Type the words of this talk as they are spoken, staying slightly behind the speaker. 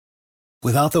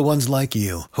Without the ones like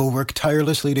you, who work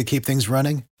tirelessly to keep things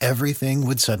running, everything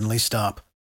would suddenly stop.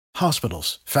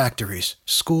 Hospitals, factories,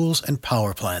 schools, and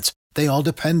power plants, they all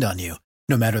depend on you.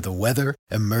 No matter the weather,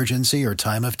 emergency, or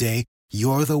time of day,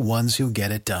 you're the ones who get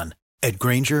it done. At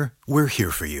Grainger, we're here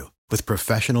for you with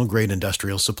professional-grade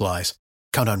industrial supplies.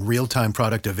 Count on real-time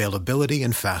product availability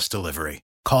and fast delivery.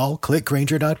 Call, click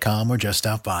Grainger.com, or just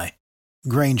stop by.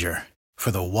 Grainger, for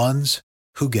the ones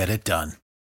who get it done.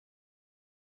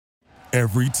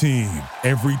 Every team,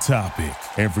 every topic,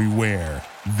 everywhere.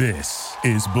 This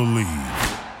is Believe.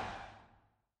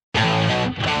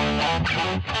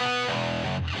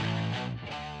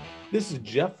 This is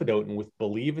Jeff Fedotin with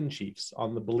Believe in Chiefs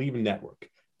on the Believe Network,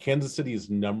 Kansas City's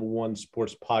 #1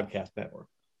 sports podcast network,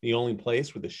 the only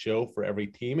place with a show for every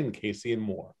team in KC and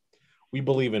more. We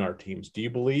believe in our teams. Do you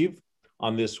believe?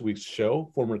 On this week's show,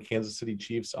 former Kansas City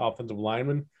Chiefs offensive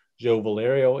lineman Joe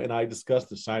Valerio and I discussed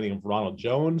the signing of Ronald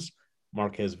Jones,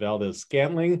 Marquez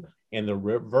Valdes-Scantling, and the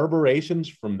reverberations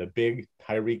from the big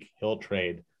Tyreek Hill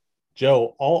trade.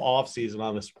 Joe, all offseason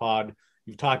on this pod,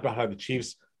 you've talked about how the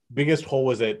Chiefs' biggest hole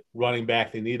was at running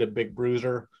back. They need a big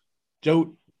bruiser.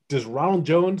 Joe, does Ronald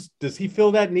Jones, does he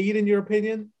fill that need in your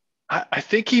opinion? I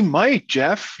think he might,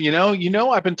 Jeff. You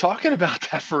know, I've been talking about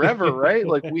that forever, right?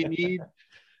 Like we need,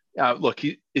 look,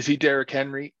 is he Derrick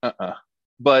Henry?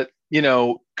 But,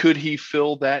 could he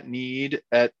fill that need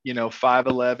at,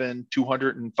 5'11",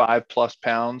 205 plus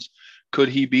pounds? Could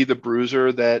he be the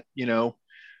bruiser that,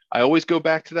 I always go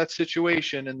back to that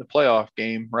situation in the playoff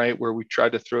game, right? Where we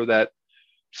tried to throw that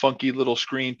funky little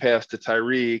screen pass to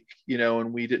Tyreek,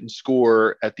 and we didn't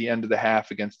score at the end of the half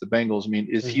against the Bengals. I mean,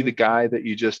 is he the guy that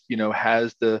you just,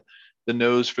 has the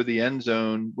nose for the end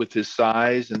zone with his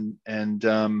size and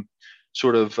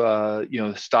sort of,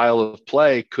 style of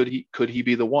play? Could he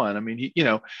be the one? I mean,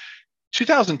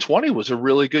 2020 was a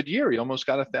really good year. He almost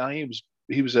got 1,000.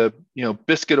 He was a,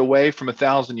 biscuit away from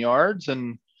 1,000 yards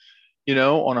and,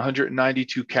 on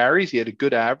 192 carries, he had a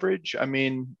good average. I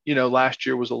mean, last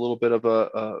year was a little bit of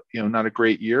a not a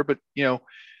great year, but,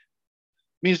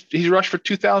 he's rushed for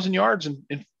 2,000 yards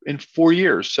in 4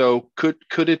 years. So could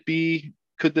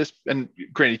this, and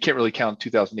granted, you can't really count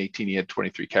 2018. He had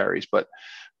 23 carries, but,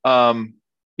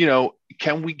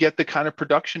 can we get the kind of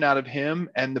production out of him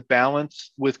and the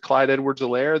balance with Clyde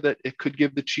Edwards-Helaire that it could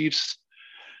give the Chiefs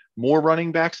more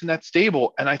running backs in that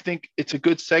stable? And I think it's a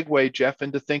good segue, Jeff,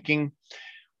 into thinking,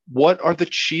 what are the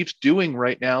Chiefs doing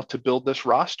right now to build this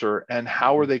roster and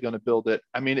how are they going to build it?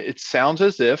 I mean, it sounds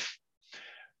as if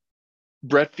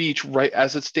Brett Veach, right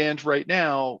as it stands right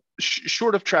now,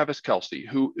 short of Travis Kelce,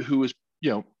 who is,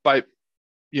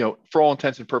 for all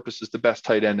intents and purposes, the best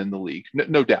tight end in the league,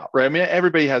 no doubt, right? I mean,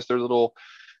 everybody has their little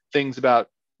things about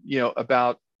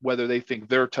whether they think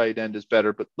their tight end is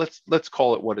better, but let's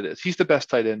call it what it is. He's the best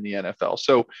tight end in the NFL.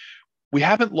 So we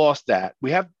haven't lost that.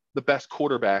 We have the best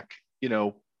quarterback,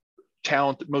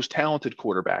 most talented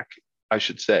quarterback, I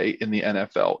should say, in the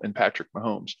NFL in Patrick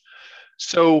Mahomes.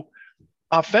 So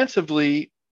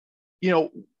offensively,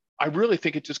 I really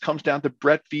think it just comes down to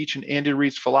Brett Veach and Andy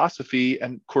Reid's philosophy.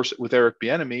 And of course, with Eric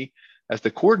Bieniemy as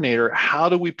the coordinator, how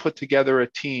do we put together a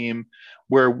team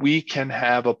where we can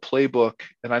have a playbook?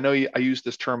 And I know I use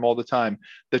this term all the time,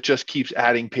 that just keeps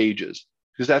adding pages,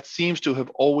 because that seems to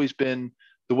have always been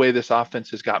the way this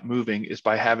offense has got moving, is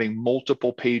by having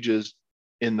multiple pages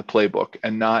in the playbook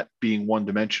and not being one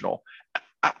dimensional.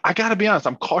 I got to be honest,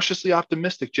 I'm cautiously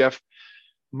optimistic, Jeff.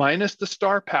 Minus the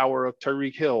star power of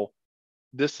Tyreek Hill,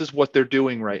 this is what they're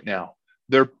doing right now.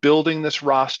 They're building this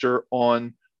roster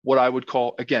on what I would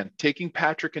call, again, taking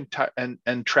Patrick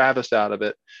and Travis out of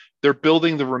it. They're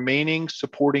building the remaining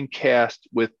supporting cast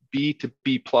with B to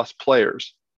B plus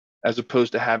players, as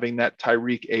opposed to having that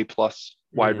Tyreek A plus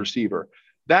wide receiver.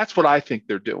 That's what I think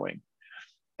they're doing.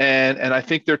 And I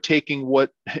think they're taking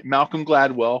what Malcolm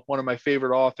Gladwell, one of my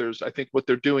favorite authors, I think what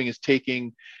they're doing is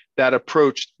taking that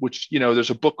approach, which,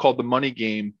 there's a book called The Money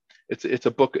Game. It's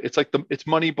a book. It's like it's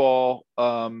Moneyball,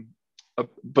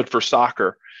 but for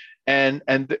soccer, and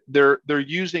they're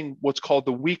using what's called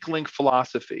the weak link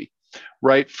philosophy,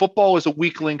 right? Football is a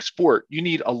weak link sport. You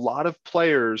need a lot of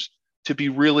players to be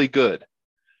really good,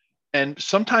 and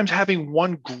sometimes having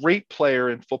one great player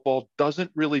in football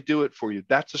doesn't really do it for you.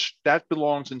 That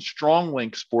belongs in strong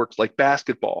link sports like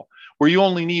basketball, where you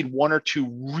only need one or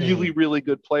two really, really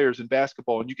good players in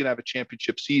basketball, and you can have a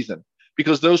championship season,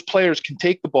 because those players can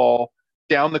take the ball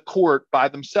down the court by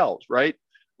themselves, right?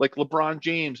 Like LeBron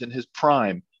James in his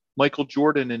prime, Michael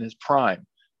Jordan in his prime.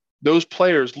 Those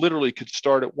players literally could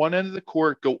start at one end of the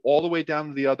court, go all the way down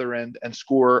to the other end, and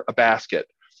score a basket.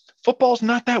 Football's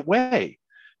not that way.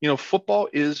 Football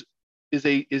is is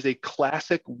a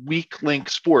classic weak link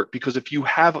sport, because if you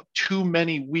have too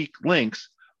many weak links,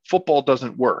 football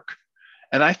doesn't work.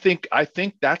 And I think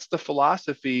that's the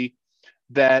philosophy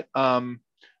that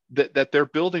that they're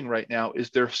building right now.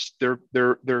 Is they're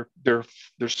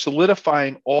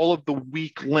solidifying all of the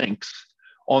weak links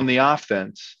on the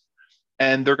offense,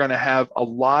 and they're going to have a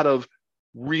lot of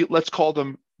let's call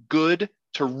them good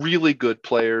to really good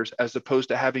players, as opposed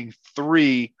to having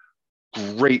three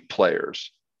great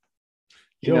players.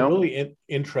 Really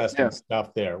interesting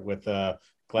stuff there with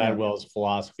Gladwell's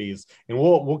philosophies, and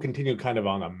we'll continue kind of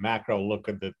on a macro look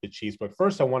at the Chiefs. But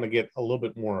first, I want to get a little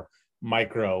bit more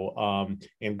micro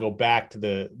and go back to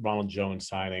the Ronald Jones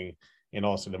signing and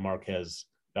also the Marquez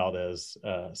Valdez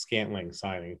Scantling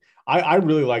signing. I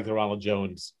really like the Ronald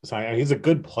Jones signing. He's a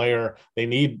good player. They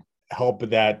need help at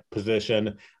that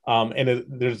position, and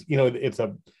there's it's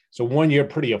a 1 year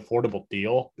pretty affordable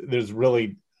deal. There's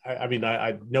really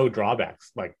I no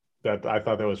drawbacks like that. I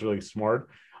thought that was really smart.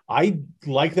 I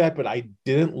like that, but I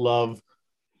didn't love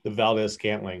the Valdez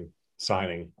Scantling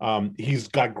signing. He's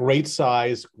got great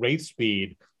size, great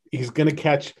speed. He's going to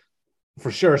catch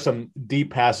for sure some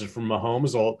deep passes from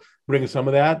Mahomes. Will bring some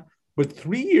of that, but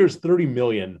 3 years, $30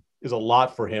 million is a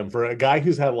lot for him, for a guy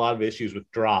who's had a lot of issues with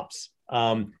drops.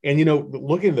 And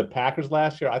looking at the Packers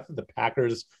last year, I think the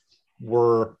Packers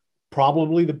were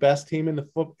probably the best team in the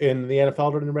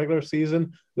NFL during the regular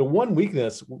season. The one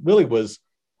weakness really was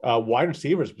wide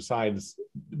receivers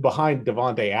behind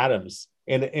Devontae Adams.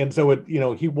 And so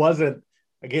he wasn't,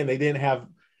 again, they didn't have,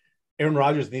 Aaron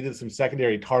Rodgers needed some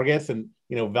secondary targets, and,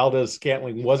 Valdez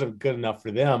Scantling wasn't good enough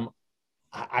for them.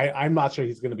 I'm not sure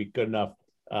he's going to be good enough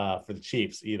for the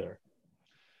Chiefs either.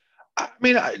 I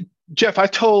mean, Jeff, I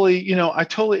totally, I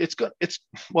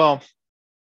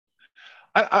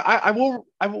will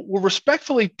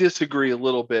respectfully disagree a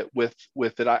little bit with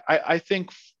it. I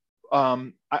think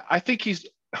he's,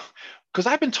 because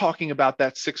I've been talking about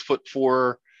that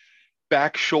 6'4"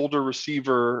 back shoulder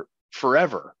receiver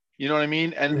forever. You know what I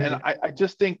mean? And I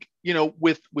just think,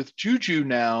 with Juju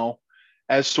now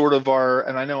as sort of our,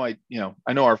 and I know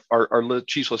our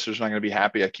Chiefs listeners are not going to be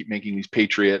happy I keep making these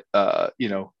Patriot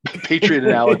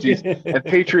analogies and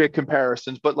Patriot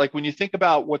comparisons, but like when you think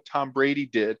about what Tom Brady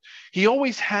did, he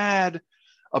always had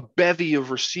a bevy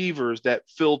of receivers that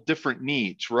filled different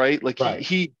needs, right? Like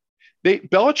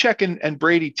Belichick and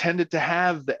Brady tended to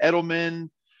have the Edelman,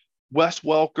 Wes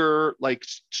Welker, like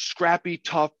scrappy,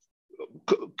 tough.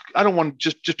 I don't want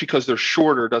just because they're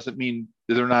shorter doesn't mean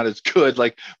they're not as good.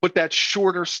 Like, but that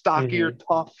shorter, stockier,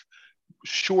 tough,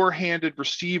 sure-handed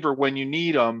receiver when you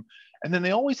need them. And then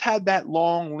they always had that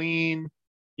long, lean,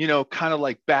 kind of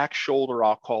like back shoulder,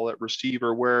 I'll call it,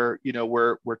 receiver, where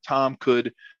Tom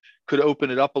could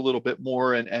open it up a little bit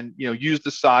more and use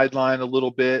the sideline a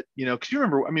little bit, because you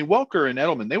remember, Welker and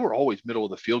Edelman, they were always middle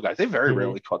of the field guys. They very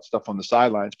rarely caught stuff on the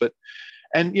sidelines,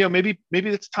 maybe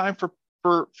it's time for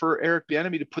Eric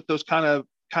Bieniemy to put those kind of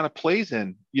plays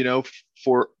in,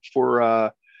 for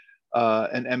an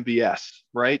MVS,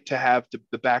 right? To have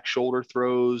the back shoulder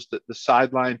throws, the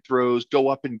sideline throws, go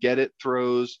up and get it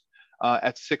throws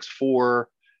at 6'4",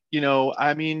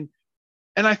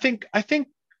 and I think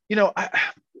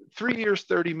 3 years,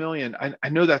 $30 million. I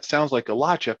know that sounds like a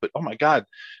lot, Jeff, but oh my God,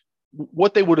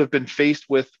 what they would have been faced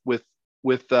with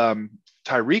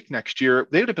Tyreek next year,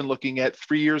 they would have been looking at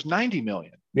 3 years, $90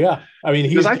 million. Yeah,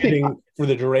 he's getting for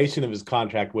the duration of his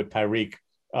contract with Tyreek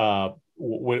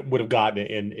would have gotten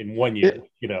in 1 year.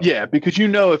 Yeah, because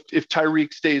if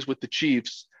Tyreek stays with the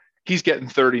Chiefs, he's getting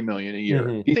 $30 million a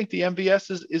year. You think the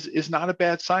MVS is not a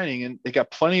bad signing, and they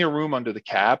got plenty of room under the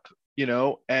cap,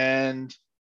 and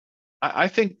I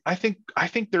think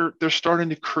they're starting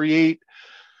to create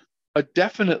a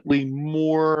definitely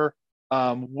more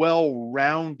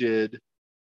well-rounded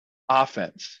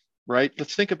offense, right?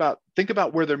 Let's think about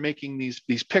where they're making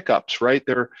these pickups, right?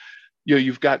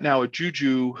 You've got now a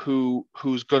Juju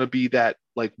who's going to be that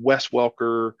like Wes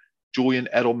Welker, Julian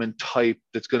Edelman type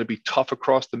that's going to be tough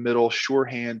across the middle,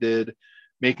 sure-handed,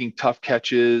 making tough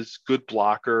catches, good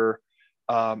blocker,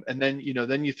 and then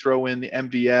you throw in the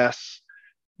MVS.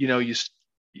 You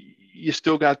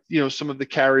still got some of the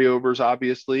carryovers,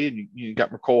 obviously, and you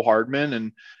got McCole Hardman,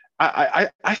 and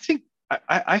I think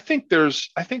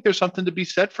there's something to be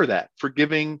said for that, for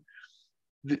giving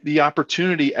the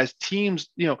opportunity as teams,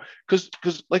 because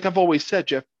like I've always said,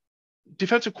 Jeff,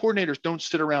 defensive coordinators don't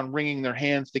sit around wringing their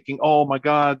hands thinking, oh my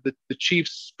God, the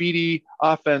Chiefs' speedy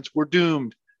offense, we're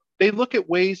doomed. They look at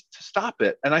ways to stop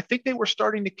it, and I think they were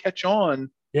starting to catch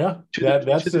on. Yeah,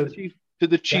 to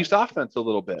the Chiefs offense a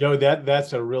little bit. Joe,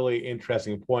 that's a really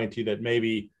interesting point too, that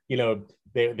maybe,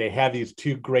 they have these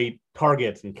two great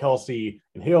targets in Kelsey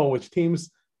and Hill, which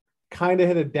teams kind of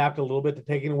had adapted a little bit to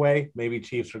taking away. Maybe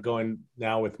Chiefs are going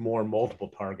now with more multiple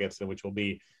targets, which will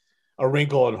be a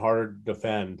wrinkle and harder to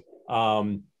defend.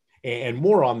 And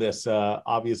more on this,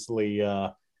 obviously,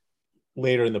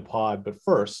 later in the pod. But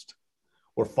first,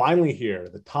 we're finally here.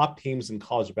 The top teams in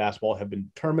college basketball have been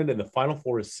determined, and the Final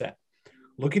Four is set.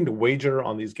 Looking to wager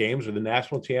on these games or the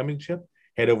national championship?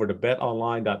 Head over to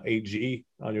betonline.ag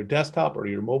on your desktop or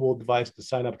your mobile device to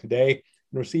sign up today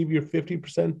and receive your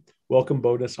 50% welcome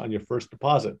bonus on your first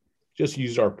deposit. Just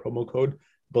use our promo code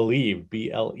BELIEVE,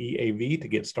 BLEAV, to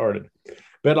get started.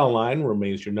 BetOnline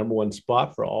remains your number one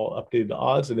spot for all updated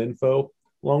odds and info,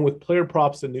 along with player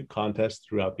props and new contests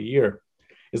throughout the year.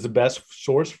 It's the best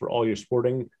source for all your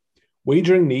sporting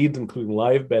wagering needs, including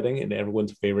live betting and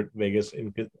everyone's favorite Vegas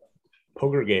and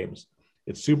poker games.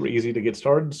 It's super easy to get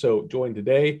started, so join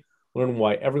today. Learn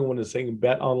why everyone is saying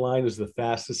BetOnline is the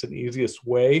fastest and easiest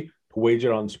way to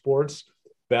wager on sports.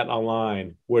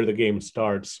 BetOnline, where the game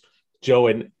starts. Joe,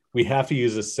 and we have to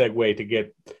use this segue to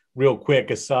get real quick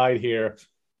aside here.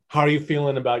 How are you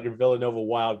feeling about your Villanova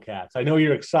Wildcats? I know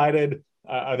you're excited.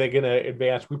 Are they going to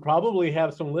advance? We probably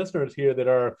have some listeners here that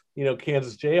are,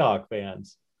 Kansas Jayhawk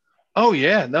fans. Oh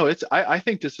yeah, no, I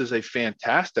think this is a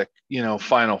fantastic,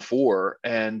 Final Four.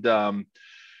 And,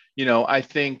 I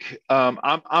think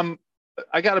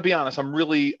I got to be honest. I'm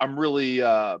really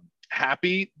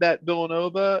happy that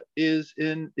Villanova is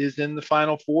in the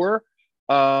Final Four.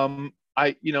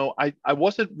 I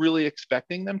wasn't really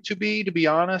expecting them to be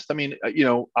honest. I mean,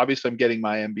 obviously I'm getting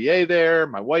my MBA there.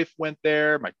 My wife went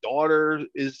there. My daughter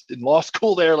is in law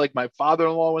school there. Like my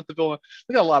father-in-law went to Villanova.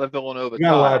 We got a lot of Villanova. We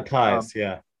got a lot of ties.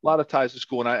 Yeah. A lot of ties to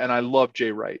school. And I love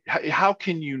Jay Wright. How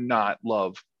can you not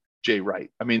love Jay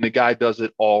Wright? I mean, the guy does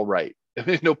it all right.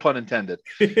 No pun intended.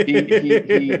 You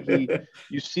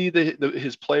see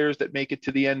his players that make it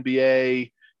to the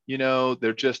NBA,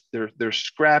 they're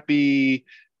scrappy.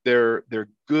 They're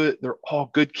good. They're all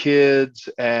good kids.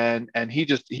 And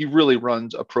he really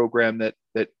runs a program that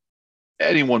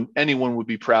anyone would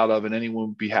be proud of, and anyone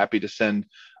would be happy to send,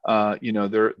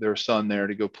 their son there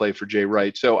to go play for Jay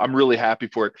Wright. So I'm really happy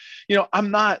for it.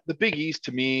 The Big East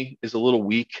to me is a little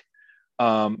weak.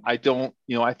 I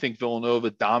think Villanova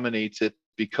dominates it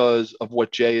because of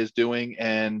what Jay is doing.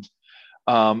 And,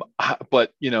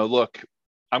 but look,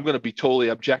 I'm going to be totally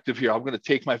objective here. I'm going to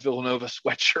take my Villanova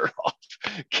sweatshirt off.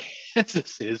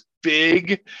 Kansas is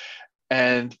big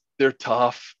and they're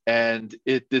tough, and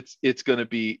it's going to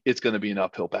be an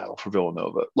uphill battle for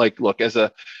Villanova. Like, look,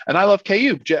 and I love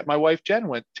KU. My wife Jen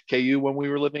went to KU when we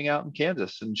were living out in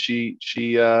Kansas, and she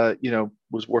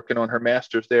was working on her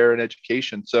master's there in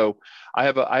education. So I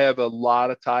have a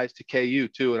lot of ties to KU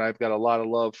too, and I've got a lot of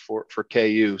love for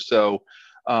KU. So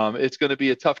it's going to be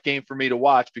a tough game for me to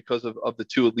watch because of the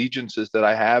two allegiances that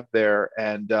I have there.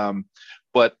 And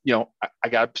but I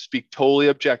got to speak totally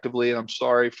objectively, and I'm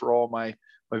sorry for all my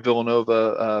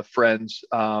Villanova friends.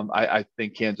 I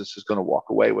think Kansas is going to walk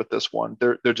away with this one.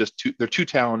 They're too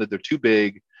talented. They're too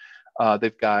big. They're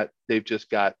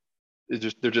just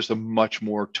a much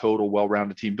more total,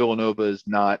 well-rounded team. Villanova is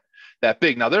not that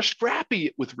big. Now they're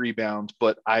scrappy with rebounds,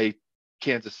 but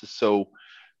Kansas is so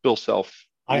Bill Self.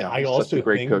 I also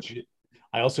great coach.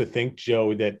 I also think,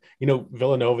 Joe, that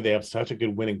Villanova, they have such a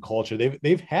good winning culture.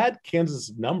 They've had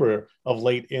Kansas' number of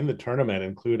late in the tournament,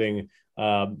 including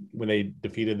when they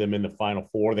defeated them in the Final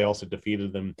Four. They also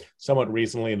defeated them somewhat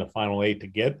recently in the Final Eight to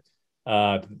get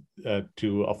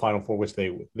to a Final Four, which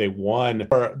they won.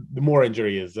 The Moore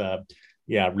injury is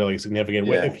really significant.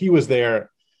 Yeah. If he was there,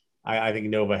 I think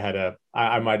Nova had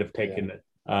I might have taken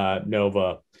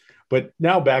Nova. But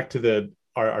now back to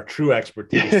our true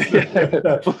expertise.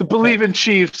 Believe in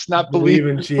Chiefs, not believe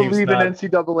in Chiefs. Believe in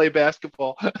NCAA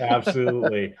basketball.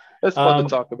 Absolutely. That's fun to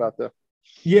talk about, though.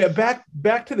 Yeah,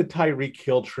 back to the Tyreek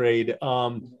Hill trade.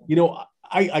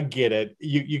 I get it.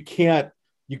 You can't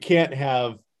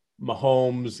have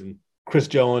Mahomes and Chris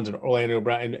Jones and Orlando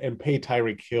Brown and pay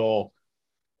Tyreek Hill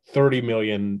 $30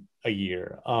 million a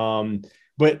year.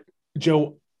 But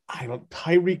Joe,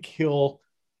 Tyreek Hill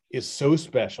is so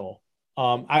special.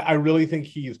 I really think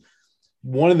he's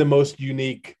one of the most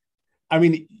unique. I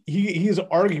mean, he's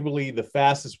arguably the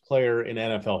fastest player in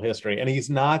NFL history, and he's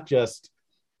not just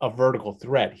a vertical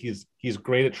threat. He's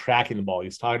great at tracking the ball.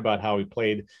 He's talking about how he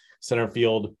played center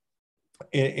field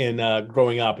in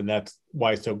growing up, and that's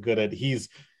why he's so good at. He's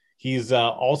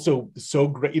also so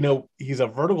great. He's a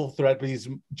vertical threat, but he's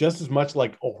just as much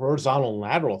like a horizontal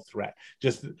lateral threat.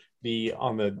 Just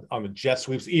on the jet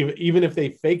sweeps, even if they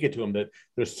fake it to him, that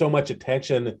there's so much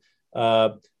attention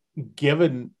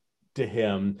given to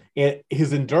him, and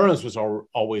his endurance was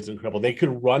always incredible. They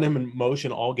could run him in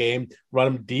motion all game, run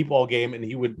him deep all game, and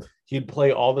he'd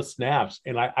play all the snaps.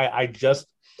 And I just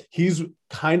he's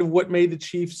kind of what made the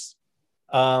Chiefs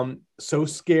so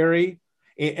scary.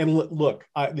 And look,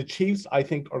 the Chiefs, I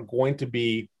think, are going to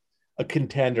be a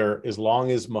contender as long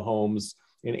as Mahomes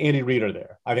and Andy Reid are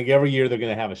there. I think every year they're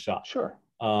going to have a shot. Sure.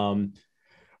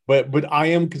 But I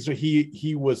am concerned.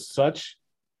 He was such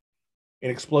an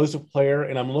explosive player,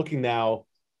 and I'm looking now.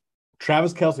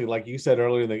 Travis Kelce, like you said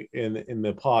earlier in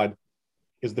the pod,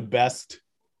 is the best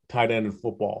tight end in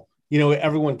football. You know,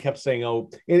 everyone kept saying, "Oh,"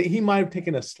 and he might have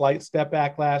taken a slight step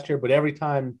back last year, but every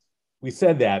time we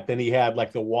said that, then he had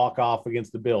like the walk off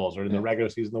against the Bills, or in the regular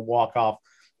season, the walk off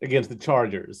against the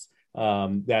Chargers.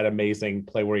 That amazing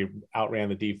play where he outran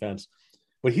the defense.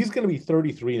 But he's going to be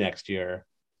 33 next year.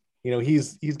 You know,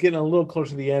 he's getting a little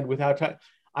closer to the end without time.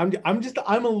 I'm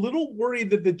a little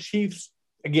worried that the Chiefs,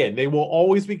 again, they will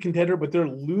always be contender, but they're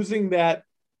losing that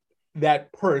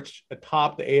perch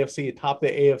atop the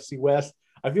AFC West.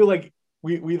 I feel like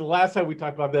we the last time we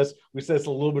talked about this, we said it's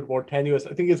a little bit more tenuous.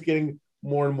 I think it's getting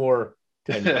more and more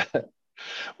tenuous.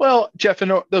 Well, Jeff,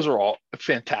 and those are all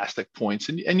fantastic points,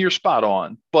 and you're spot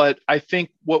on. But I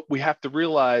think what we have to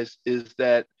realize is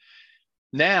that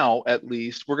now, at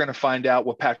least, we're going to find out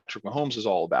what Patrick Mahomes is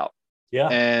all about. Yeah.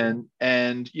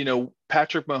 And you know,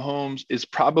 Patrick Mahomes is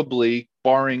probably,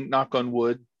 barring knock on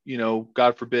wood, you know,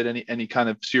 God forbid any kind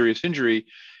of serious injury,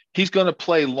 he's going to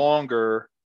play longer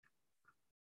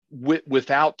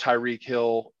without Tyreek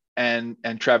Hill and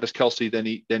Travis Kelce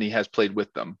than he has played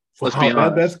with them. Let's be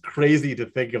honest. That's crazy to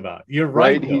think about. You're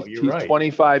right. He's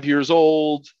 25 years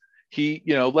old. He,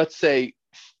 you know, let's say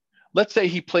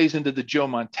he plays into the Joe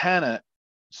Montana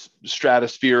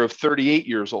stratosphere of 38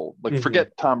 years old. Like,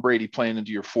 forget Tom Brady playing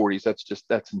into your 40s.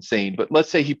 That's insane. But let's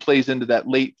say he plays into that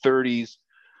late 30s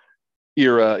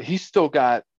era. He's still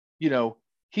got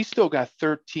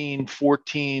 13,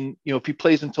 14, you know, if he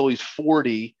plays until he's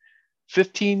 40,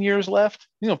 15 years left,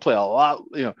 he's going to play a lot.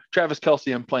 You know, Travis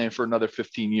Kelce, I'm playing for another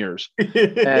 15 years. And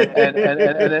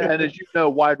as you know,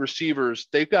 wide receivers,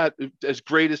 they've got, as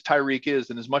great as Tyreek is,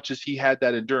 and as much as he had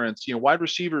that endurance, you know, wide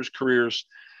receivers' careers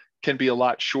can be a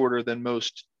lot shorter than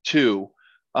most too.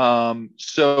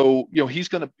 So, you know, he's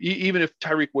going to, even if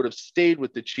Tyreek would have stayed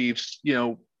with the Chiefs, you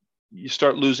know, you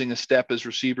start losing a step as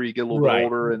receiver, you get a little bit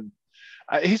older, and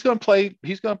he's going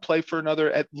to play for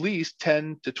another at least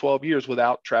 10 to 12 years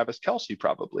without Travis Kelce,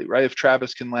 probably, right? If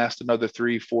Travis can last another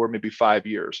 3, 4, maybe 5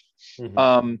 years.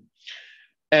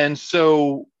 And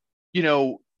so, you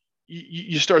know,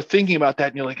 you start thinking about that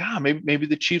and you're like, maybe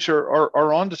the Chiefs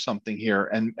are onto something here.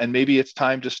 And maybe it's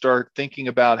time to start thinking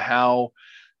about how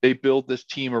they build this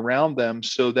team around them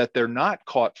so that they're not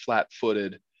caught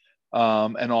flat-footed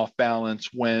and off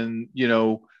balance when, you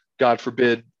know, God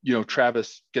forbid, you know,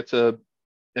 Travis gets a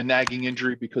nagging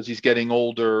injury because he's getting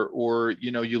older, or,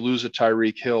 you know, you lose a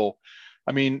Tyreek Hill.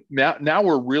 I mean, now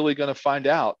we're really going to find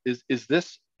out,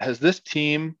 has this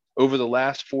team over the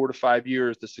last 4 to 5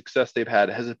 years, the success they've had,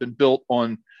 has it been built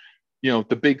on, you know,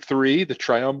 the big three, the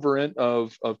triumvirate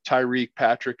of Tyreek,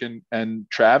 Patrick, and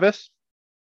Travis?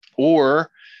 Or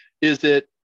is it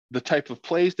the type of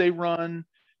plays they run?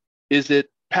 Is it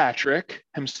Patrick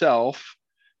himself,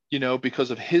 you know,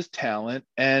 because of his talent?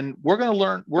 And we're going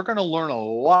to learn a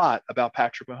lot about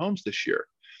Patrick Mahomes this year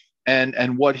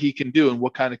and what he can do and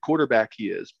what kind of quarterback he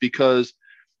is, because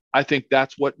I think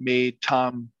that's what made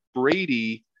Tom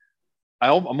Brady,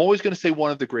 I'm always going to say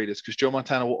one of the greatest, because Joe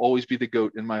Montana will always be the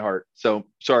GOAT in my heart. So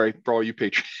sorry for all you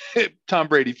Tom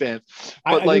Brady fans.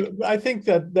 But I think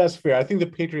that's fair. I think the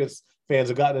Patriots fans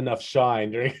have gotten enough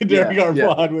shine during our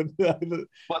run with.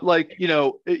 But like, you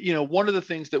know, one of the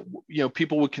things that, you know,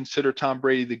 people would consider Tom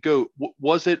Brady the GOAT,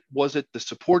 was it the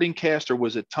supporting cast, or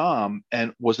was it Tom,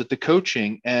 and was it the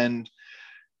coaching? And,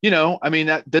 you know, I mean,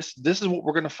 that this is what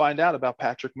we're going to find out about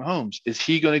Patrick Mahomes. Is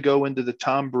he going to go into the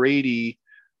Tom Brady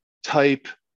type,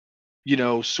 you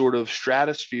know, sort of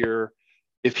stratosphere,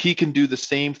 if he can do the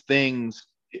same things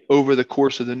over the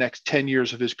course of the next 10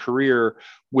 years of his career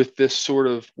with this sort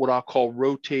of what I'll call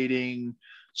rotating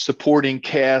supporting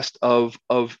cast of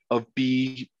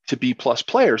B to B plus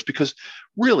players? Because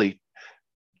really,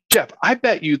 Jeff, I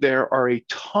bet you there are a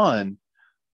ton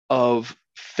of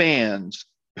fans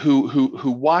who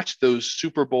watch those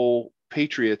Super Bowl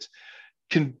Patriots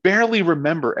can barely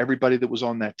remember everybody that was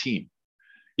on that team.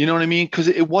 You know what I mean? Because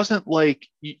it wasn't like,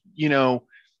 you know,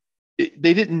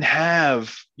 they didn't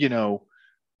have, you know,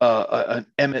 an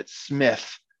Emmitt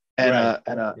Smith and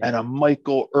a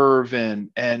Michael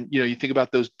Irvin. And, you know, you think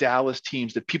about those Dallas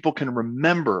teams that people can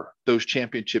remember, those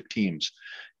championship teams.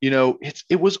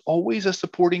 it was always a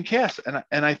supporting cast.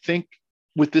 And I think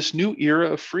with this new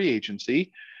era of free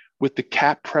agency, with the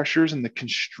cap pressures and the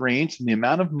constraints and the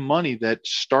amount of money that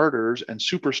starters and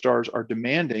superstars are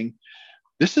demanding,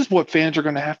 this is what fans are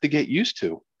going to have to get used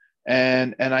to.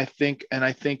 And I think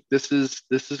this is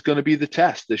going to be the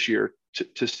test this year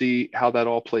to see how that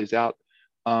all plays out,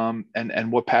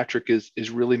 and what Patrick is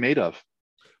really made of.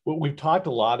 Well, we've talked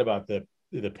a lot about the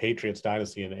Patriots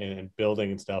dynasty and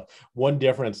building and stuff. One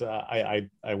difference I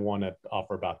want to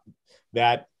offer about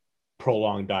that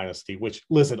prolonged dynasty, which,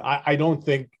 listen, I don't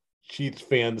think Chiefs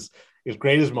fans, as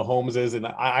great as Mahomes is, and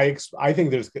I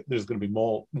think there's going to be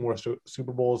more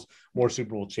Super Bowls, more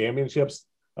Super Bowl championships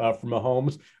for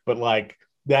Mahomes, but like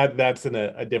that's in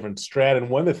a different strat. And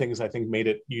one of the things I think made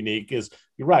it unique is,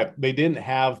 you're right, they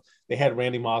had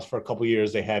Randy Moss for a couple of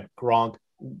years, they had Gronk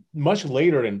much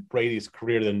later in Brady's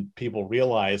career than people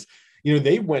realize.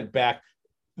 They went back.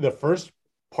 The first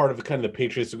part of kind of the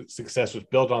Patriots' success was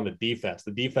built on the defense.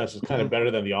 The defense was kind of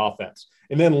better than the offense.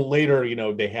 And then later,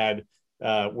 they had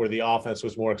where the offense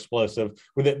was more explosive.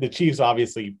 The Chiefs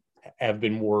obviously have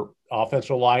been more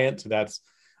offense reliant, so that's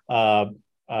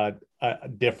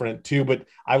different too. But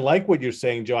I like what you're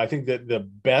saying, Joe. I think that the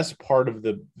best part of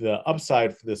the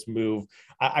upside for this move,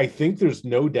 I think there's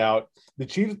no doubt the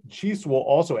Chiefs will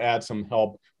also add some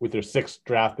help with their 6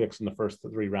 draft picks in the first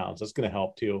 3 rounds. That's going to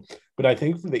help too. But I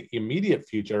think for the immediate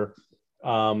future,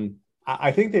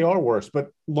 I think they are worse.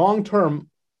 But long term,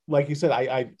 like you said,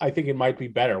 I think it might be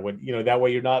better when, that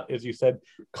way you're not, as you said,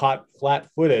 caught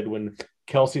flat-footed when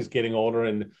Kelsey's getting older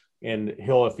and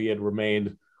Hill, if he had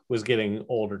remained, was getting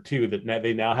older too. That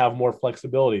they now have more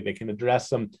flexibility. They can address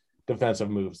some defensive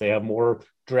moves. They have more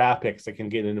draft picks that can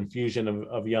get an infusion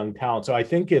of young talent. So I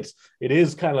think it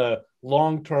is kind of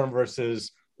long-term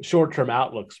versus short-term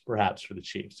outlooks perhaps for the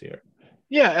Chiefs here.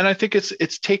 Yeah. And I think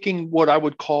it's taking what I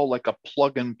would call like a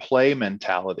plug and play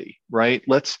mentality, right?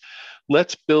 Let's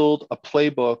build a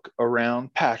playbook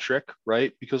around Patrick,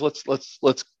 right? Because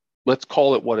let's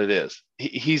call it what it is.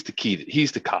 He's the key.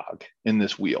 He's the cog in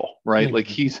this wheel, right? Mm-hmm. Like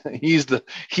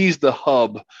he's the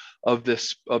hub of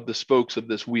the spokes of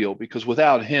this wheel, because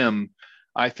without him,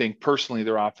 I think personally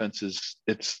their offense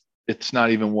it's not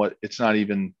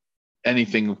even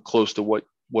anything close to what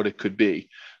it could be.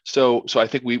 So I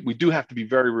think we do have to be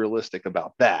very realistic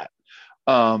about that.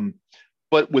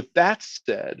 But with that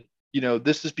said,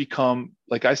 this has become,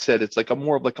 like I said, it's like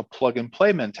more of like a plug and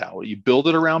play mentality. You build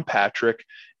it around Patrick.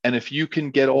 And if you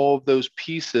can get all of those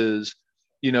pieces,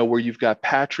 where you've got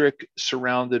Patrick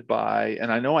surrounded by,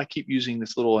 and I know I keep using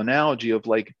this little analogy of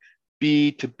like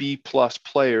B to B plus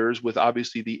players with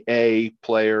obviously the A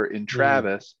player in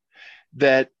Travis,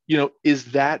 that,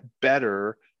 is that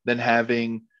better than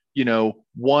having,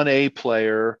 1A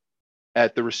player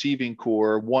at the receiving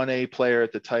core, 1A player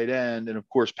at the tight end, and of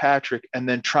course Patrick, and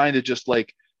then trying to just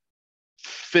like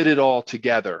fit it all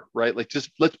together, right? Like just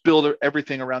let's build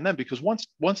everything around them, because once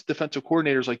defensive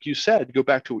coordinators, like you said, go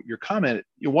back to your comment,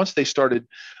 once they started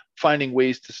finding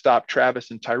ways to stop Travis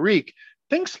and Tyreek,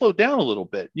 things slowed down a little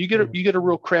bit. You get a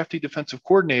real crafty defensive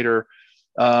coordinator,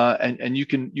 and you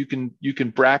can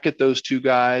bracket those 2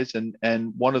 guys,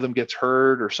 and one of them gets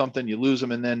hurt or something, you lose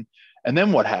them, and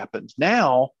then what happens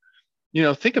now?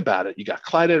 Think about it. You got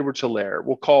Clyde Edwards-Helaire.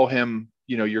 We'll call him,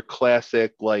 your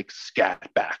classic like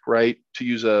scat back, right? To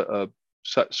use a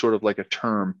sort of like a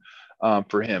term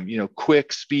for him.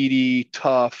 Quick, speedy,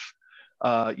 tough.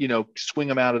 Swing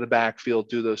him out of the backfield,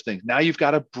 do those things. Now you've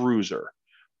got a bruiser,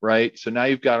 right? So now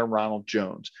you've got a Ronald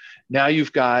Jones. Now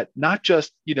you've got not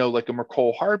just like a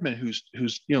Mecole Hardman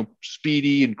who's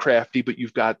speedy and crafty, but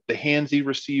you've got the handsy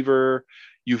receiver.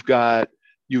 You've got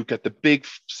the big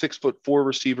 6'4"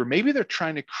 receiver. Maybe they're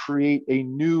trying to create a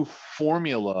new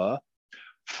formula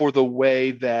for the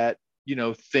way that,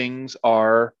 things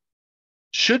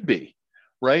should be,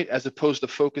 right? As opposed to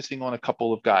focusing on a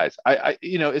couple of guys.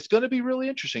 It's going to be really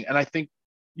interesting. And I think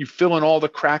you fill in all the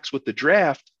cracks with the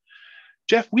draft,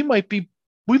 Jeff, we might be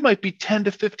 10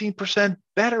 to 15%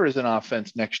 better as an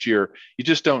offense next year. You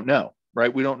just don't know,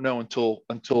 right? We don't know until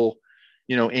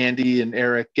Andy and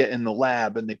Eric get in the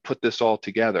lab and they put this all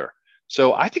together.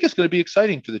 So I think it's going to be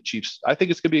exciting for the Chiefs. I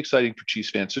think it's going to be exciting for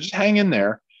Chiefs fans. So just hang in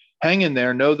there,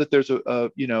 know that there's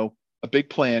a big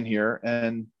plan here.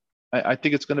 And I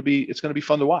think it's going to be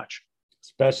fun to watch.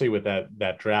 Especially with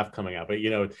that draft coming up. But,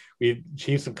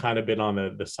 Chiefs have kind of been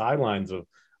on the sidelines of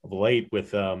late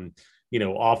with,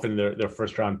 often their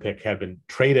first round pick had been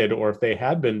traded, or if they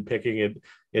had been picking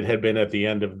it had been at the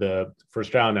end of the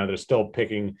first round. Now they're still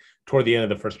picking toward the end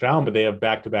of the first round, but they have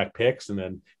back-to-back picks and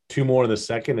then 2 more in the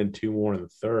second and 2 more in the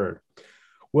third.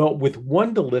 Well, with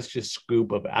one delicious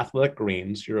scoop of Athletic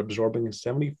Greens, you're absorbing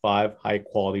 75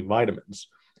 high-quality vitamins,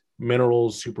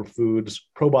 minerals, superfoods,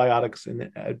 probiotics,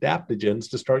 and adaptogens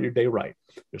to start your day right.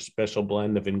 Your special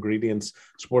blend of ingredients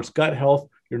supports gut health,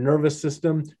 your nervous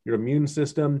system, your immune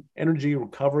system, energy,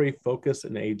 recovery, focus,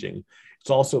 and aging. It's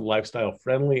also lifestyle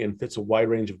friendly and fits a wide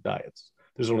range of diets.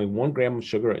 There's only 1 gram of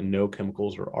sugar and no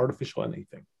chemicals or artificial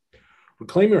anything.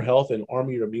 Reclaim your health and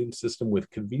arm your immune system with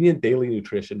convenient daily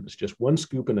nutrition. It's just 1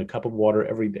 scoop in a cup of water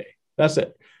every day. That's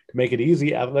it. To make it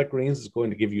easy, Athletic Greens is going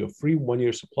to give you a free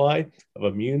 1-year supply of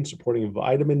immune-supporting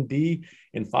vitamin D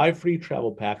and 5 free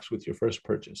travel packs with your first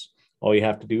purchase. All you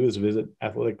have to do is visit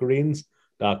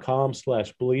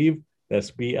athleticgreens.com/believe.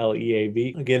 That's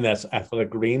BLEAV. Again, that's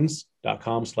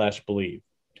athleticgreens.com/believe.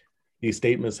 These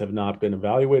statements have not been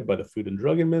evaluated by the Food and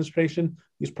Drug Administration.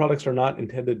 These products are not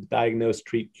intended to diagnose,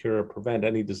 treat, cure, or prevent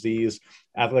any disease.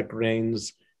 Athletic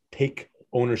Greens, take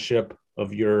ownership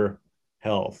of your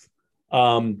health.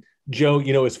 Joe,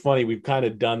 it's funny. We've kind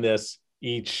of done this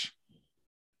the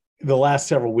last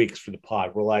several weeks for the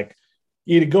pod. We're like,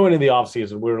 going into the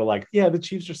offseason, we were like, yeah, the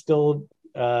Chiefs are still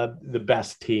the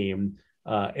best team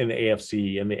in the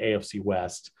AFC and the AFC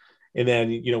West. And then,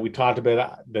 we talked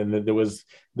about, then there was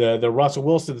the Russell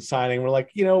Wilson signing. We're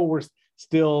like, we're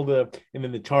still and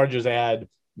then the Chargers add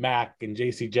Mac and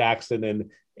JC Jackson and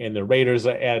the Raiders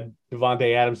add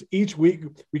Davante Adams. Each week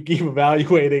we keep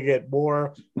evaluating it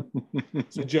more.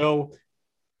 So Joe,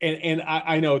 and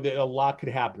I know that a lot could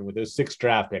happen with those 6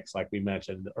 draft picks, like we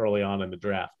mentioned early on in the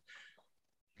draft.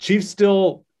 Chiefs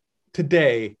still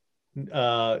today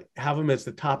have them as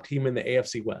the top team in the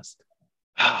AFC West.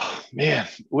 Oh man,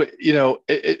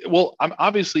 I'm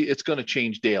obviously it's going to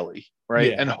change daily,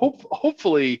 right? Yeah. And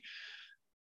hopefully,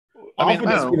 Often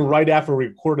it's been right after we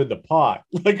recorded the pod.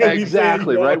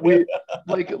 Exactly, right? We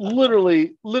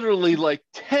literally like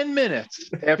 10 minutes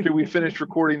after we finished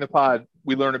recording the pod,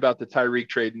 we learned about the Tyreek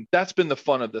trade, and that's been the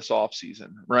fun of this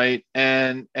offseason, right?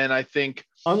 And I think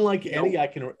unlike any I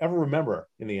can ever remember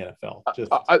in the NFL,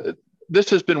 this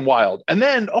has been wild. And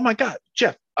then, oh my God,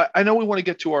 Jeff, I know we want to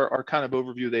get to our kind of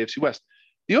overview of the AFC West.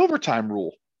 The overtime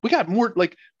rule, we got more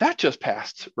like that just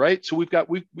passed, right? So we're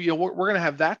going to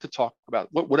have that to talk about,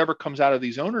 whatever comes out of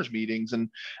these owners meetings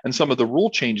and some of the rule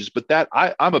changes. But that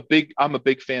I'm a big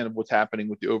fan of what's happening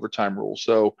with the overtime rule.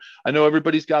 So I know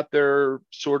everybody's got their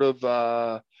sort of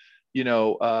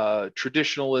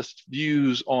traditionalist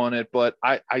views on it, but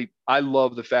I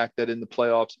love the fact that in the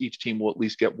playoffs, each team will at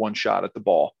least get one shot at the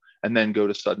ball and then go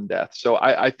to sudden death. So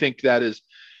I think that is,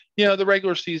 the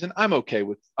regular season, I'm okay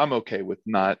with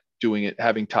not doing it,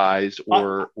 having ties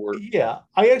or. Yeah,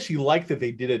 I actually like that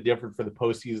they did it different for the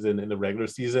postseason and the regular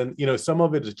season. Some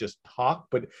of it is just talk,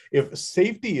 but if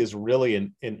safety is really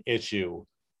an issue,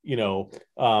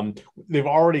 they've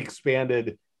already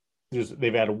expanded.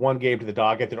 They've added 1 game to the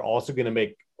docket. They're also going to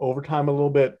make overtime a little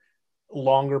bit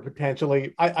longer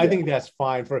potentially. I think that's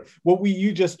fine. For what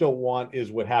you just don't want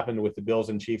is what happened with the Bills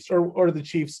and Chiefs or the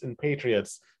Chiefs and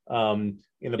Patriots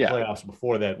in the playoffs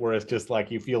before that, where it's just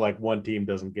like you feel like one team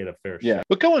doesn't get a fair share. Yeah,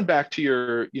 but going back to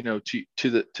your to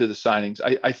the signings,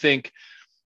 I think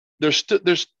there's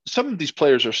some of these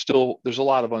players are still, there's a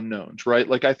lot of unknowns, right?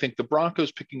 Like I think the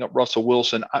Broncos picking up Russell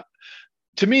Wilson,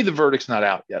 to me the verdict's not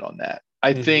out yet on that.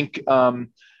 I think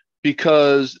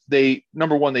because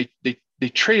number one, they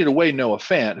traded away Noah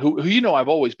Fant, who I've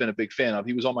always been a big fan of.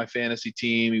 He was on my fantasy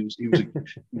team. He was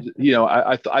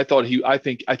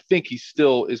I think he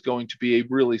still is going to be a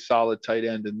really solid tight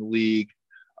end in the league.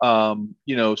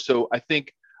 So I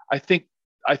think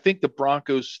the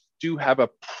Broncos do have a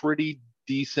pretty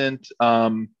decent.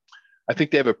 I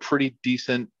think they have a pretty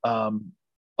decent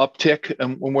uptick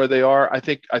in where they are. I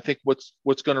think what's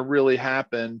going to really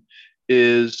happen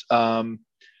is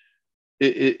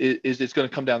it's going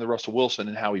to come down to Russell Wilson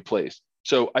and how he plays.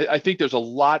 So I think there's a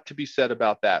lot to be said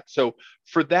about that. So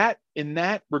for that, in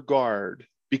that regard,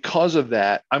 because of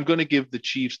that, I'm going to give the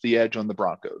Chiefs the edge on the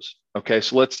Broncos. Okay,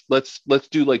 so let's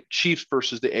do like Chiefs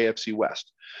versus the AFC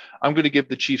West. I'm going to give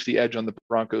the Chiefs the edge on the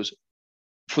Broncos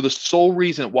for the sole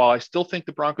reason, while I still think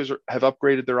the Broncos have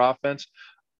upgraded their offense,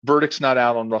 verdict's not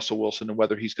out on Russell Wilson and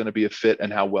whether he's going to be a fit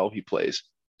and how well he plays.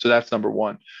 So that's number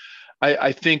one.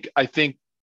 I think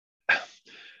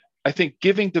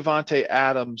giving Davante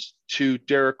Adams to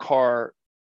Derek Carr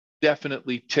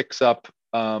definitely ticks up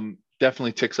the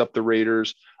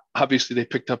Raiders. Obviously, they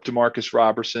picked up Demarcus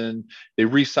Robertson. They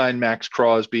re-signed Max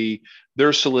Crosby.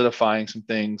 They're solidifying some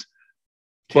things.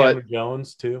 Chandler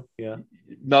Jones too, yeah.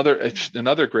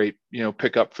 Another great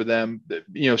pickup for them.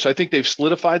 So I think they've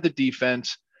solidified the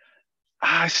defense.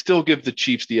 I still give the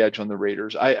Chiefs the edge on the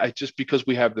Raiders. I just because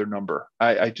we have their number.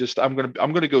 I'm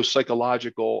gonna go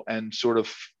psychological and sort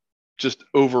of just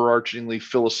overarchingly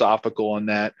philosophical on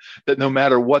that. That no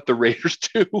matter what the Raiders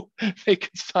do, they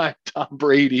can sign Tom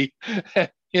Brady, and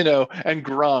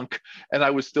Gronk, and I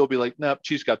would still be like, nope,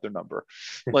 Chiefs got their number.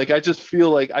 Like I just feel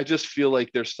like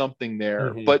there's something there.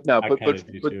 Mm-hmm. But no, I but kind but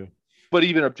of do but too. but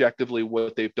even objectively,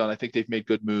 what they've done, I think they've made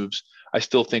good moves. I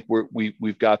still think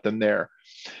we've got them there.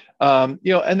 And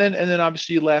then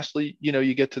obviously, lastly,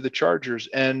 you get to the Chargers,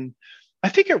 and I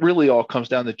think it really all comes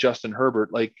down to Justin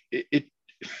Herbert. Like it's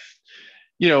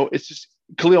just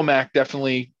Khalil Mack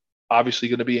definitely, obviously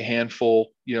going to be a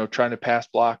handful. Trying to pass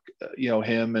block,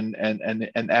 him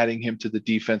and adding him to the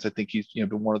defense. I think he's been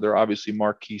one of their obviously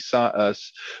marquee.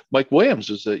 Mike Williams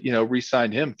was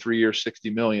re-signed him 3 years,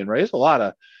 $60 million. Right, it's a lot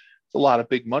of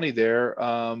big money there.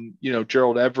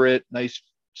 Gerald Everett, nice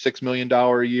 $6 million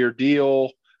a year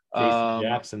deal. Jason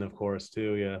Jackson, of course,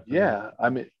 too. Yeah. Yeah.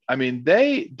 I mean,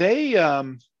 they've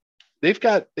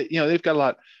got a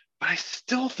lot, but I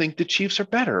still think the Chiefs are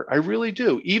better. I really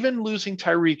do. Even losing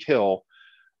Tyreek Hill,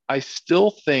 I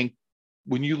still think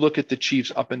when you look at the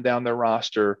Chiefs up and down their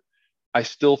roster, I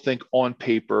still think on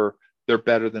paper they're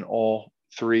better than all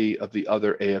three of the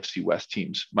other AFC West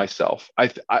teams myself.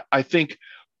 I think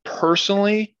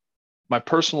personally, my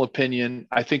personal opinion,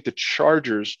 I think the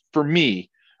Chargers, for me,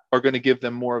 are going to give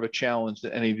them more of a challenge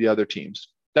than any of the other teams.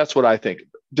 That's what I think,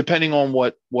 depending on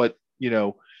what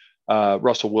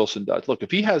Russell Wilson does. Look,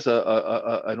 if he has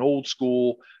an old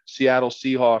school Seattle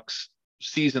Seahawks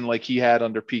season like he had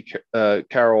under Pete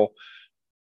Carroll,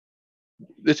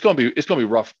 it's going to be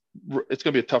rough. It's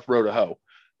going to be a tough road to hoe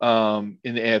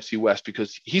in the AFC West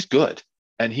because he's good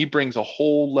and he brings a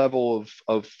whole level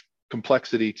of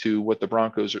complexity to what the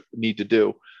Broncos need to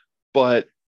do. But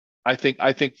I think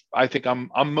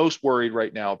I'm most worried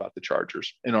right now about the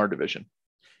Chargers in our division.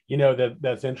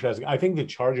 That's interesting. I think the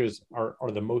Chargers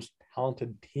are the most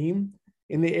talented team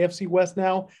in the AFC West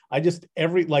now.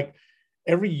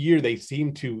 Every year they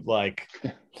seem to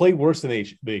play worse than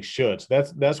they should. So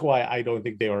that's why I don't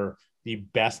think they are the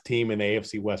best team in the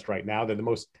AFC West right now. They're the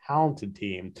most talented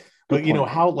team. But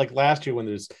how last year when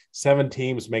there's 7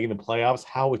 teams making the playoffs,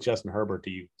 how with Justin Herbert do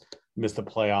you miss the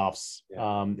playoffs?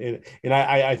 Yeah. And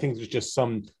I think there's just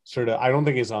some sort of, I don't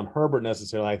think it's on Herbert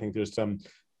necessarily. I think there's some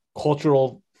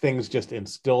cultural things just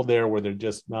instilled there where they're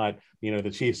just not,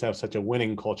 the Chiefs have such a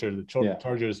winning culture. The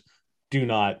Chargers do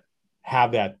not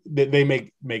have that. They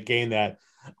may gain that.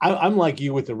 I'm like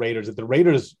you with the Raiders, that the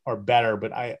Raiders are better,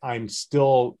 but I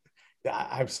still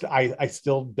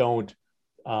don't.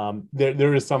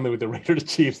 There is something with the Raiders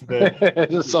Chiefs that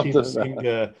the Chiefs seem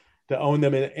to own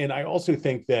them. And I also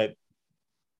think that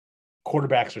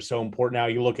quarterbacks are so important now.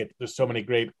 You look at, there's so many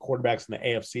great quarterbacks in the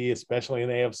AFC, especially in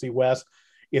the AFC West.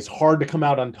 It's hard to come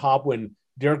out on top when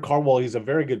Derek Carr, while he's a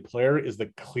very good player, is the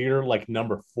clear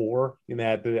number 4 in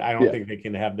that. I don't think they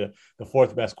can have the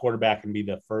 4th best quarterback and be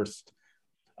the first.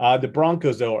 The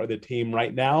Broncos, though, are the team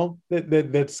right now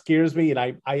that scares me. And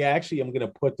I actually am going to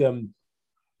put them,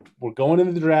 we're going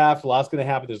into the draft. A lot's going to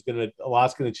happen. A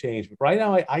lot's going to change. But right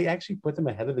now, I actually put them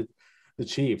ahead of the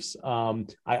Chiefs.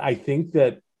 I think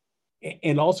that,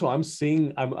 and also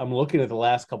I'm looking at the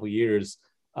last couple of years,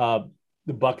 the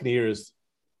Buccaneers,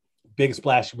 big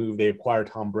splashy move. They acquire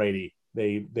Tom Brady.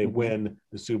 They win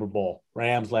the Super Bowl.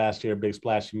 Rams last year, big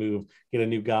splashy move. Get a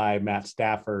new guy, Matt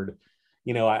Stafford.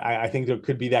 I think there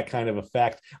could be that kind of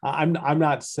effect. I'm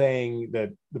not saying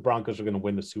that the Broncos are going to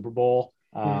win the Super Bowl.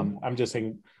 I'm just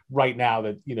saying right now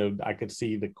that, I could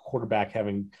see the quarterback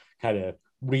having kind of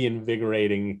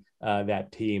reinvigorating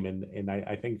that team. And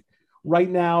I think right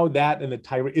now that and the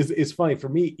Tyreek is funny for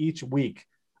me. Each week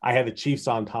I had the Chiefs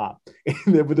on top,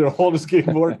 but they're all just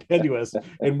getting more tenuous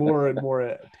and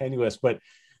more tenuous. But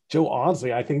Joe,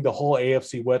 honestly, I think the whole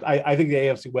AFC West, I think the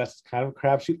AFC West is kind of a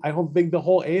crapshoot. I don't think the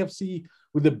whole AFC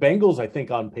with the Bengals, I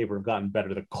think on paper have gotten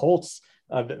better. The Colts,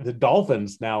 the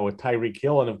Dolphins now with Tyreek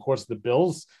Hill, and of course the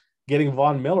Bills getting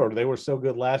Von Miller. They were so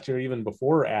good last year, even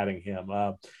before adding him.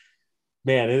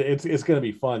 Man, it's going to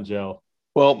be fun, Joe.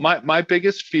 Well, my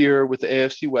biggest fear with the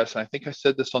AFC West, and I think I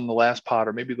said this on the last pod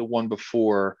or maybe the one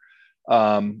before,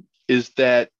 is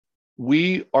that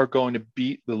we are going to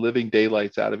beat the living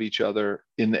daylights out of each other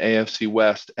in the AFC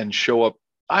West and show up.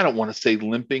 I don't want to say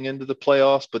limping into the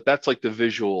playoffs, but that's like the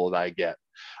visual that I get.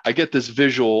 I get this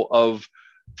visual of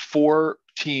 4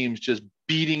 teams just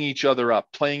beating each other up,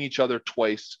 playing each other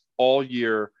twice all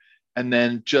year, and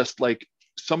then just like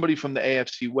somebody from the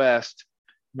AFC West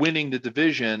winning the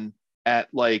division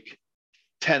at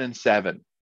 10-7.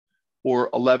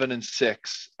 or 11-6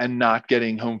 and not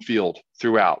getting home field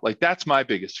throughout. Like, that's my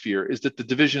biggest fear, is that the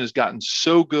division has gotten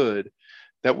so good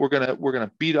that we're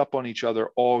gonna beat up on each other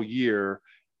all year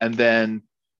and then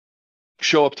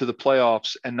show up to the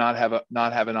playoffs and not have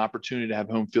an opportunity to have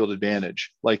home field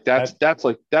advantage. Like, that's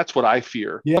what I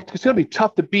fear. Yeah. It's going to be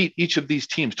tough to beat each of these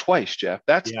teams twice, Jeff.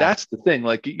 That's the thing.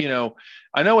 Like,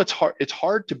 I know it's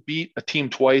hard to beat a team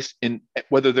twice, in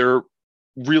whether they're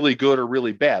really good or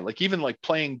really bad. Like, even like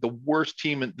playing the worst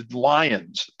team in the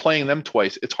Lions, playing them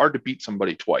twice, it's hard to beat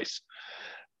somebody twice.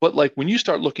 But like, when you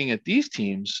start looking at these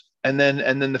teams, and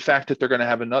then the fact that they're going to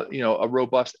have another, a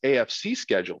robust AFC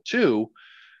schedule too,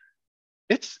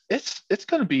 it's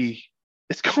going to be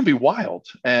wild.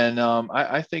 And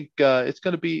I think it's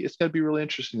going to be really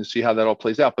interesting to see how that all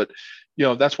plays out. But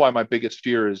that's why my biggest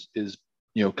fear is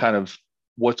kind of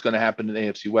what's going to happen in the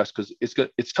AFC West, because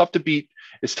it's tough to beat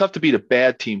a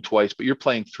bad team twice, but you're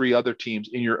playing 3 other teams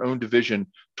in your own division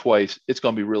twice. It's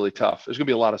going to be really tough. There's going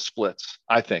to be a lot of splits.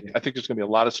 I think there's going to be a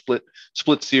lot of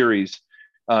split series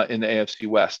in the AFC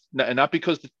West, and not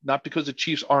because the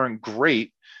Chiefs aren't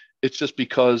great. It's just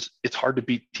because it's hard to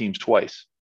beat teams twice.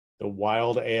 The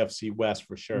wild AFC West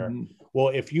for sure. Mm-hmm. Well,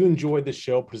 if you enjoyed the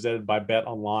show presented by Bet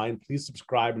Online, please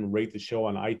subscribe and rate the show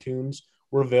on iTunes.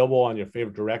 We're available on your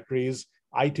favorite directories: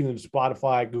 iTunes,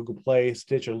 Spotify, Google Play,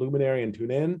 Stitcher, Luminary, and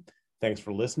TuneIn. Thanks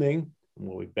for listening, and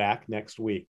we'll be back next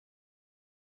week.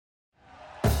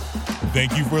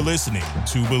 Thank you for listening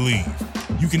to Believe.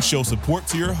 You can show support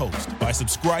to your host by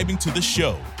subscribing to the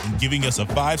show and giving us a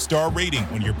 5-star rating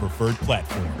on your preferred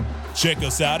platform. Check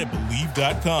us out at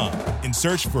Believe.com and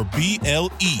search for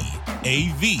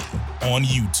BLEAV on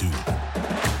YouTube.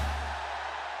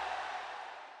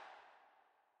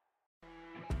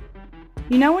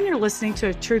 You know when you're listening to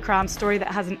a true crime story that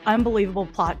has an unbelievable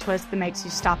plot twist that makes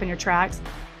you stop in your tracks?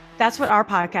 That's what our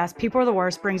podcast, People Are the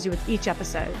Worst, brings you with each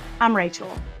episode. I'm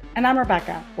Rachel. And I'm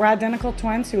Rebecca. We're identical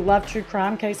twins who love true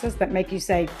crime cases that make you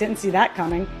say, didn't see that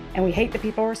coming, and we hate the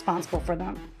people responsible for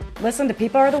them. Listen to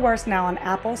People Are the Worst now on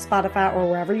Apple, Spotify, or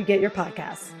wherever you get your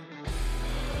podcasts.